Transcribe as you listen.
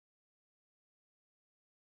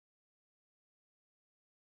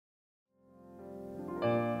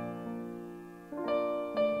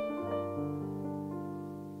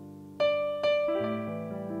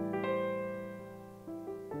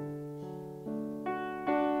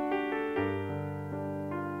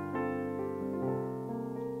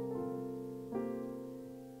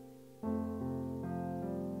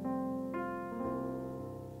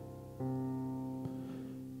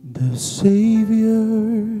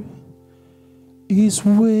Savior is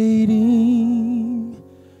waiting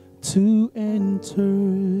to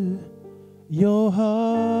enter your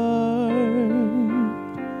heart.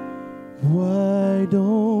 Why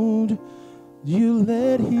don't you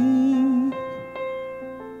let him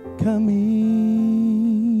come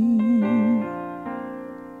in?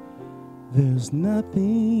 There's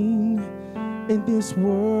nothing in this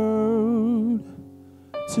world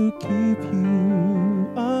to keep you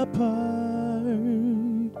apart.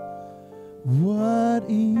 What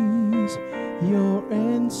is your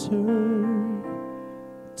answer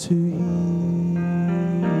to him?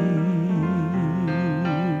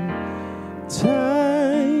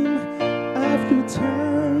 Time after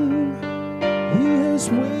time he has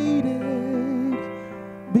waited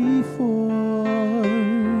before,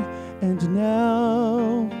 and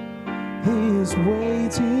now he is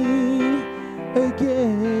waiting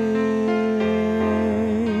again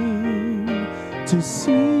to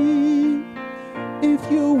see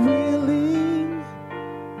if you're willing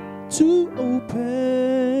to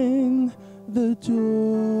open the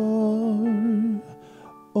door.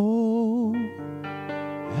 Oh,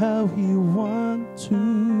 how he wants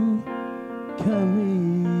to come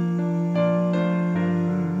in.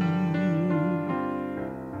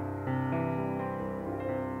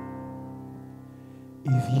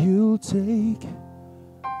 If you'll take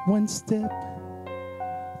one step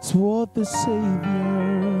toward the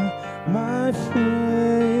Savior, my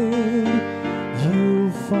friend,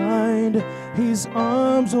 you'll find his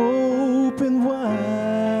arms open wide.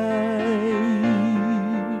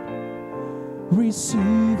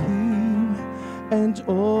 Receive him, and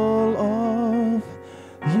all of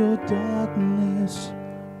your darkness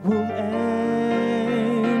will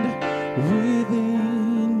end.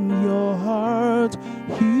 Within your heart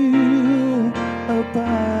he'll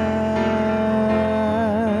abide.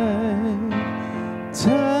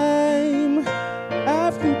 Time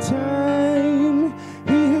after time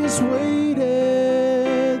he has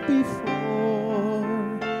waited before,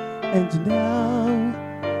 and now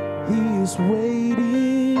he is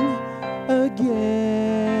waiting again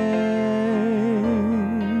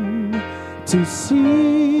to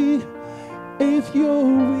see if you're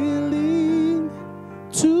willing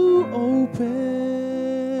to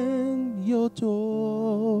open your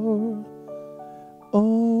door.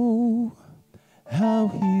 Oh, how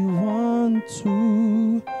he wants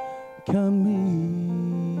to come in.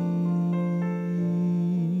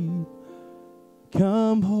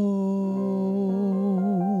 Come home.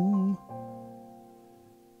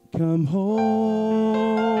 Come home.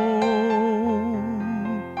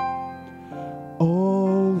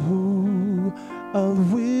 All who are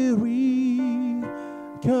weary,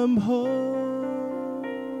 come home.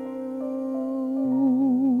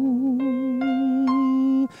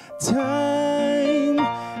 Time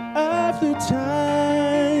after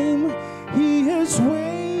time he has waited